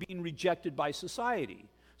 but they were being rejected by society.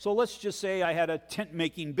 So let's just say I had a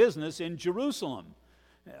tent-making business in Jerusalem.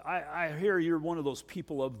 I hear you're one of those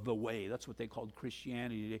people of the way. That's what they called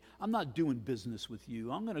Christianity today. I'm not doing business with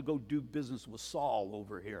you. I'm going to go do business with Saul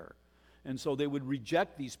over here. And so they would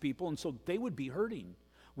reject these people, and so they would be hurting.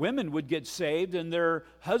 Women would get saved, and their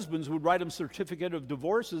husbands would write them certificate of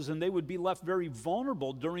divorces, and they would be left very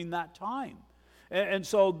vulnerable during that time. And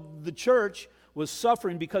so the church was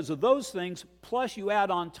suffering because of those things, plus you add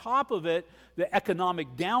on top of it the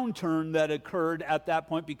economic downturn that occurred at that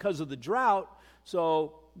point because of the drought,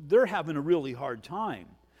 so they're having a really hard time.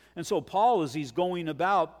 And so Paul, as he's going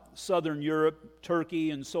about southern Europe,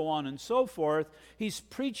 Turkey, and so on and so forth, he's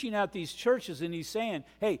preaching at these churches, and he's saying,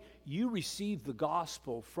 hey, you received the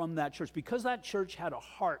gospel from that church. Because that church had a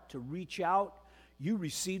heart to reach out, you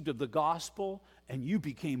received of the gospel, and you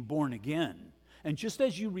became born again. And just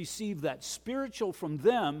as you received that spiritual from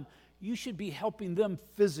them, you should be helping them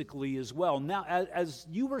physically as well. Now, as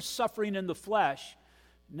you were suffering in the flesh,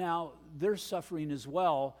 now they're suffering as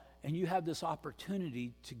well, and you have this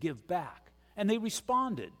opportunity to give back. And they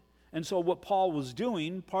responded. And so what Paul was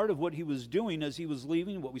doing, part of what he was doing as he was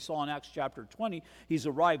leaving, what we saw in Acts chapter 20, he's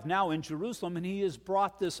arrived now in Jerusalem, and he has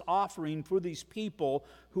brought this offering for these people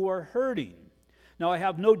who are hurting. Now, I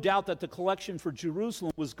have no doubt that the collection for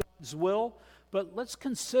Jerusalem was God's will, but let's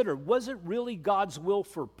consider, was it really God's will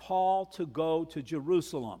for Paul to go to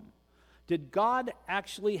Jerusalem? Did God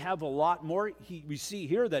actually have a lot more? We see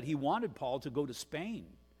here that he wanted Paul to go to Spain.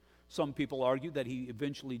 Some people argue that he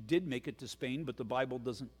eventually did make it to Spain, but the Bible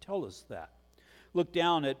doesn't tell us that. Look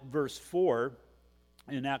down at verse 4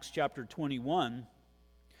 in Acts chapter 21.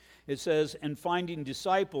 It says, "And finding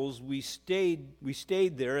disciples, we stayed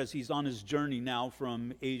there," as he's on his journey now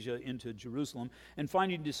from Asia into Jerusalem. "And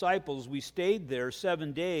finding disciples, we stayed there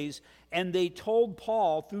 7 days, and they told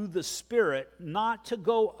Paul through the Spirit not to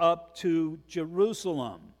go up to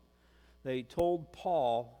Jerusalem." They told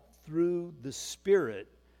Paul through the Spirit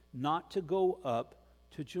not to go up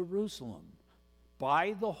to Jerusalem.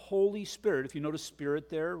 By the Holy Spirit. If you notice Spirit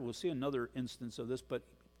there, we'll see another instance of this, but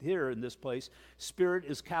here in this place, Spirit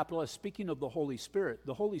is capitalized. Speaking of the Holy Spirit,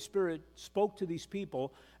 the Holy Spirit spoke to these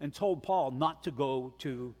people and told Paul not to go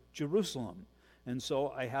to Jerusalem. And so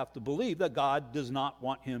I have to believe that God does not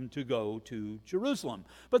want him to go to Jerusalem.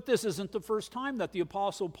 But this isn't the first time that the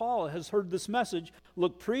Apostle Paul has heard this message.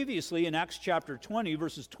 Look previously in Acts chapter 20,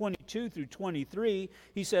 verses 22 through 23,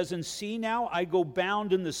 he says, "And see now, I go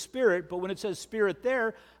bound in the Spirit." But when it says Spirit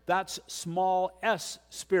there, that's small s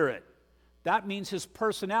Spirit. That means his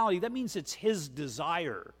personality. That means it's his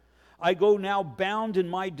desire. "I go now bound in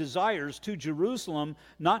my desires to Jerusalem,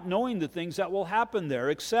 not knowing the things that will happen there,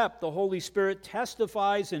 except the Holy Spirit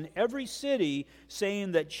testifies in every city,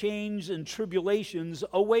 saying that chains and tribulations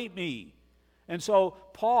await me." And so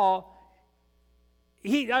Paul,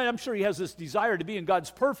 I'm sure he has this desire to be in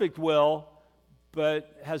God's perfect will,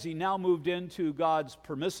 but has he now moved into God's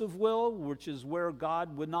permissive will, which is where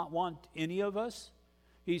God would not want any of us?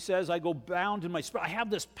 He says, I go bound in my spirit. I have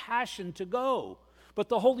this passion to go. But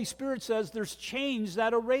the Holy Spirit says there's change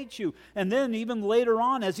that awaits you. And then even later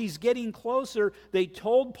on, as he's getting closer, they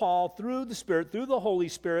told Paul through the Spirit, through the Holy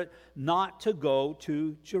Spirit, not to go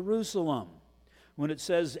to Jerusalem. When it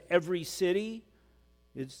says every city,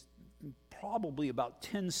 it's probably about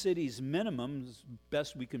 10 cities minimum, as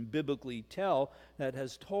best we can biblically tell, that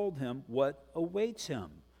has told him what awaits him.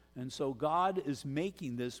 And so God is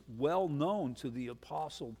making this well known to the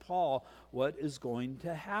Apostle Paul, what is going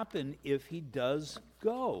to happen if he does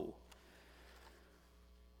go.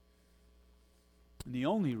 And the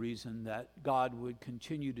only reason that God would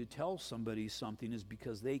continue to tell somebody something is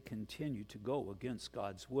because they continue to go against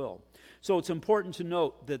God's will. So it's important to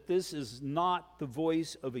note that this is not the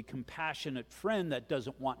voice of a compassionate friend that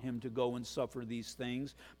doesn't want him to go and suffer these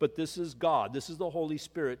things, but this is God. This is the Holy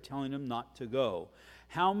Spirit telling him not to go.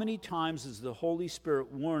 How many times does the Holy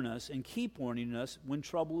Spirit warn us and keep warning us when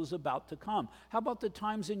trouble is about to come? How about the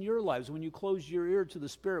times in your lives when you closed your ear to the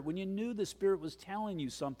Spirit, when you knew the Spirit was telling you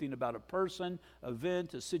something about a person,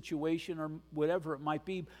 event, a situation, or whatever it might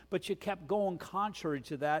be, but you kept going contrary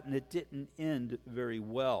to that and it didn't end very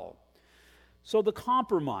well? So the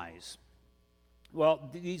compromise. Well,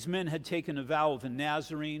 these men had taken a vow of a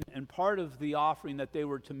Nazarene, and part of the offering that they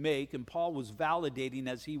were to make, and Paul was validating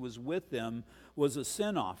as he was with them, was a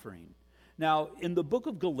sin offering. Now, in the book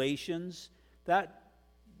of Galatians, that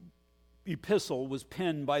epistle was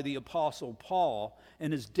penned by the Apostle Paul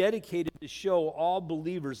and is dedicated to show all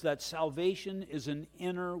believers that salvation is an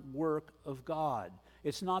inner work of God.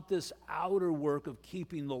 It's not this outer work of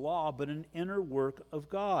keeping the law, but an inner work of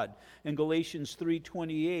God. In Galatians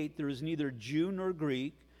 3:28, there is neither Jew nor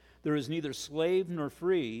Greek, there is neither slave nor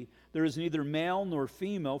free, there is neither male nor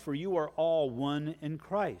female, for you are all one in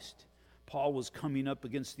Christ. Paul was coming up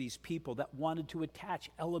against these people that wanted to attach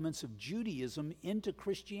elements of Judaism into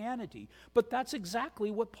Christianity. But that's exactly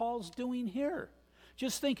what Paul's doing here.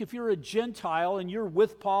 Just think if you're a Gentile and you're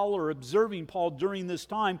with Paul or observing Paul during this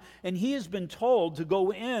time, and he has been told to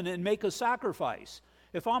go in and make a sacrifice.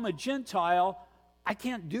 If I'm a Gentile, I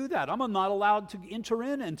can't do that. I'm not allowed to enter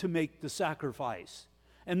in and to make the sacrifice.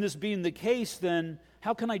 And this being the case, then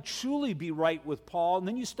how can I truly be right with Paul? And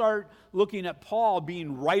then you start looking at Paul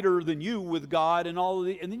being righter than you with God and all of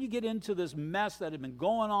the, and then you get into this mess that had been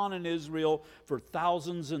going on in Israel for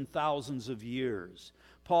thousands and thousands of years.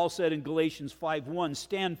 Paul said in Galatians 5:1,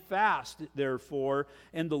 stand fast, therefore,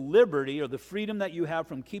 in the liberty or the freedom that you have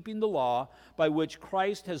from keeping the law, by which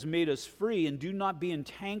Christ has made us free, and do not be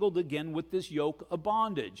entangled again with this yoke of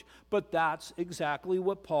bondage. But that's exactly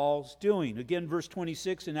what Paul's doing. Again, verse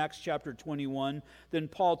 26 in Acts chapter 21, then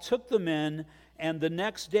Paul took the men, and the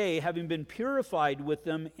next day, having been purified with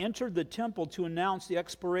them, entered the temple to announce the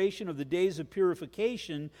expiration of the days of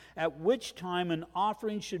purification, at which time an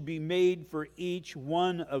offering should be made for each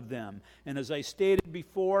one of them. And as I stated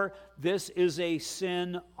before, this is a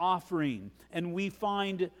sin offering. And we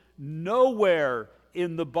find nowhere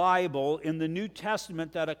in the Bible, in the New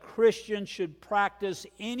Testament, that a Christian should practice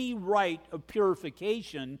any rite of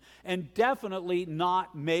purification and definitely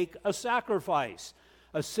not make a sacrifice.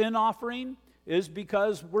 A sin offering is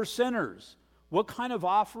because we're sinners. What kind of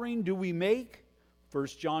offering do we make? 1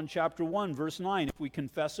 John chapter 1, verse 9. If we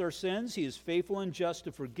confess our sins, he is faithful and just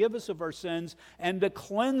to forgive us of our sins and to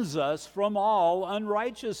cleanse us from all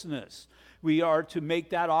unrighteousness. We are to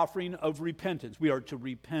make that offering of repentance. We are to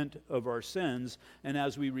repent of our sins, and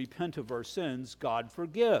as we repent of our sins, God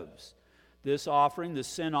forgives. This offering, the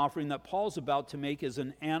sin offering that Paul's about to make, is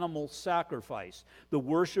an animal sacrifice. The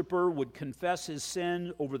worshiper would confess his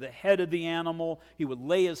sin over the head of the animal. He would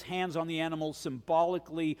lay his hands on the animal,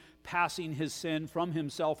 symbolically passing his sin from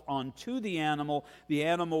himself onto the animal. The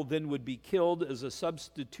animal then would be killed as a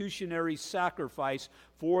substitutionary sacrifice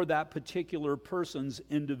for that particular person's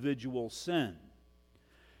individual sin.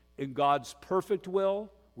 In God's perfect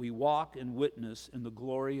will, we walk and witness in the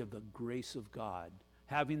glory of the grace of God,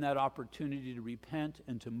 having that opportunity to repent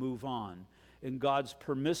and to move on. In God's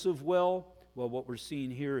permissive will, well, what we're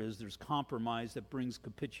seeing here is there's compromise that brings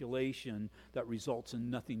capitulation that results in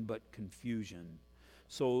nothing but confusion.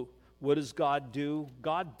 So what does God do?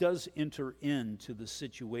 God does enter into the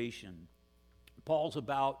situation. Paul's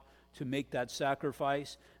about to make that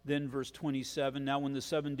sacrifice. Then verse 27, now when the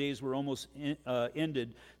 7 days were almost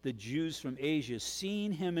ended, the Jews from Asia,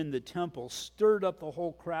 seeing him in the temple, stirred up the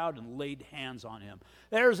whole crowd and laid hands on him.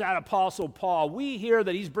 There's that Apostle Paul. We hear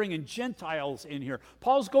that he's bringing Gentiles in here.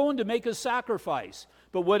 Paul's going to make a sacrifice.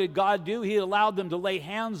 But what did God do? He allowed them to lay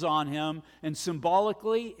hands on him, and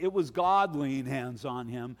symbolically, it was God laying hands on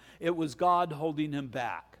him. It was God holding him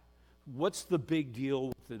back. What's the big deal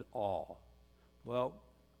with it all? Well,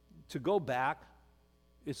 to go back,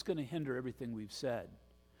 it's going to hinder everything we've said.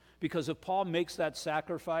 Because if Paul makes that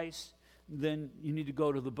sacrifice, then you need to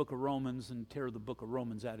go to the book of Romans and tear the book of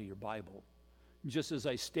Romans out of your Bible. Just as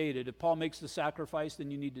I stated, if Paul makes the sacrifice,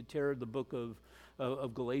 then you need to tear the book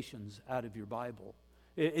of Galatians out of your Bible.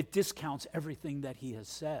 It discounts everything that he has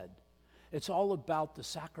said. It's all about the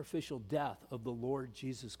sacrificial death of the Lord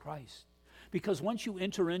Jesus Christ. Because once you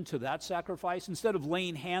enter into that sacrifice, instead of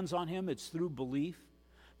laying hands on him, it's through belief.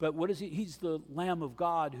 But what is he? He's the Lamb of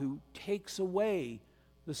God who takes away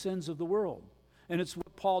the sins of the world. And it's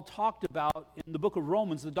what Paul talked about in the book of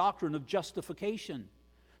Romans, the doctrine of justification.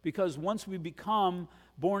 Because once we become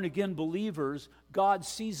born-again believers, God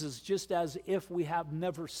sees us just as if we have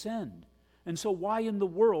never sinned. And so why in the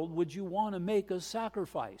world would you want to make a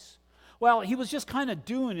sacrifice? Well, he was just kind of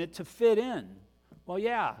doing it to fit in. Well,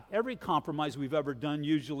 yeah, every compromise we've ever done,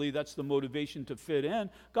 usually that's the motivation to fit in.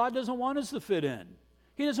 God doesn't want us to fit in.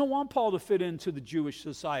 He doesn't want Paul to fit into the Jewish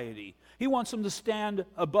society. He wants him to stand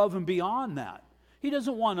above and beyond that. He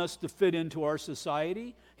doesn't want us to fit into our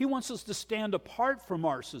society. He wants us to stand apart from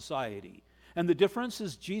our society. And the difference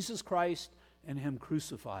is Jesus Christ and him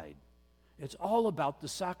crucified. It's all about the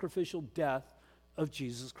sacrificial death of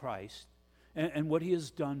Jesus Christ and what he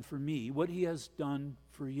has done for me, what he has done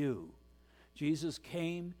for you. Jesus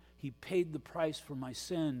came, he paid the price for my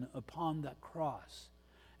sin upon that cross.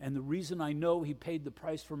 And the reason I know he paid the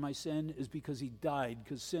price for my sin is because he died,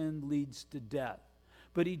 because sin leads to death.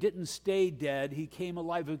 But he didn't stay dead, he came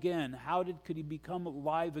alive again. Could he become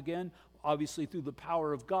alive again? Obviously through the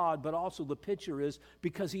power of God, but also the picture is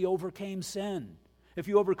because he overcame sin. If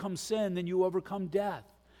you overcome sin, then you overcome death.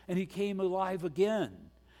 And he came alive again.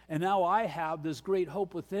 And now I have this great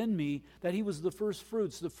hope within me that he was the first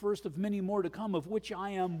fruits, the first of many more to come, of which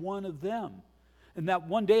I am one of them. And that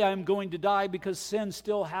one day I am going to die because sin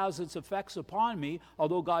still has its effects upon me,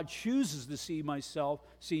 although God chooses to see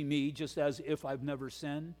me just as if I've never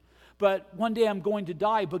sinned. But one day I'm going to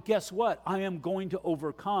die, but guess what? I am going to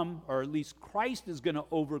overcome, or at least Christ is going to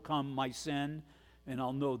overcome my sin. And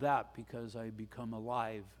I'll know that because I become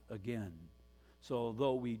alive again. So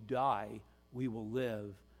though we die, we will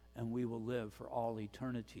live, and we will live for all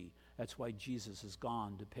eternity. That's why Jesus has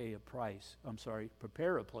gone to prepare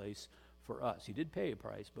a place for us. He did pay a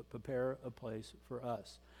price, but prepare a place for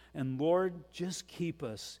us. And Lord, just keep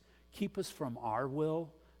us from our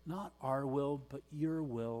will, not our will, but your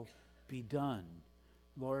will be done.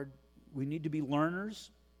 Lord, we need to be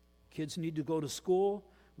learners. Kids need to go to school.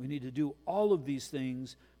 We need to do all of these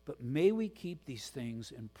things, but may we keep these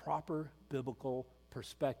things in proper biblical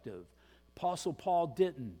perspective. Apostle Paul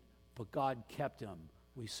didn't, but God kept him.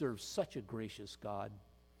 We serve such a gracious God.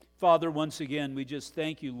 Father, once again, we just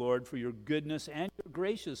thank you, Lord, for your goodness and your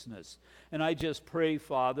graciousness. And I just pray,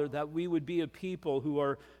 Father, that we would be a people who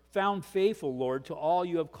are found faithful, Lord, to all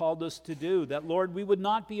you have called us to do. That, Lord, we would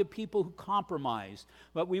not be a people who compromise,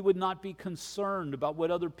 but we would not be concerned about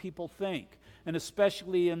what other people think. And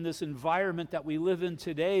especially in this environment that we live in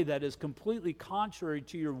today that is completely contrary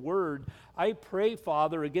to your word, I pray,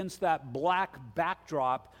 Father, against that black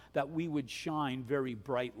backdrop that we would shine very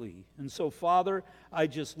brightly. And so, Father, I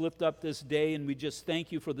just lift up this day and we just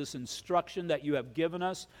thank you for this instruction that you have given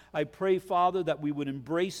us. I pray, Father, that we would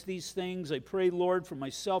embrace these things. I pray, Lord, for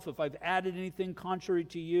myself, if I've added anything contrary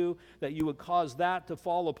to you, that you would cause that to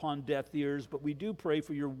fall upon deaf ears. But we do pray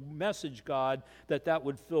for your message, God, that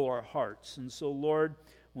would fill our hearts. And so, Lord,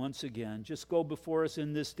 once again, just go before us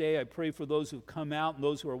in this day. I pray for those who've come out and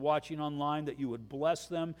those who are watching online that you would bless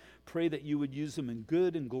them. Pray that you would use them in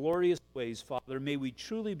good and glorious ways, Father. May we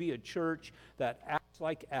truly be a church that acts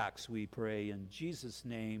like Acts, we pray. In Jesus'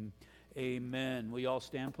 name, amen. Will you all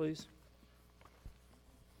stand, please?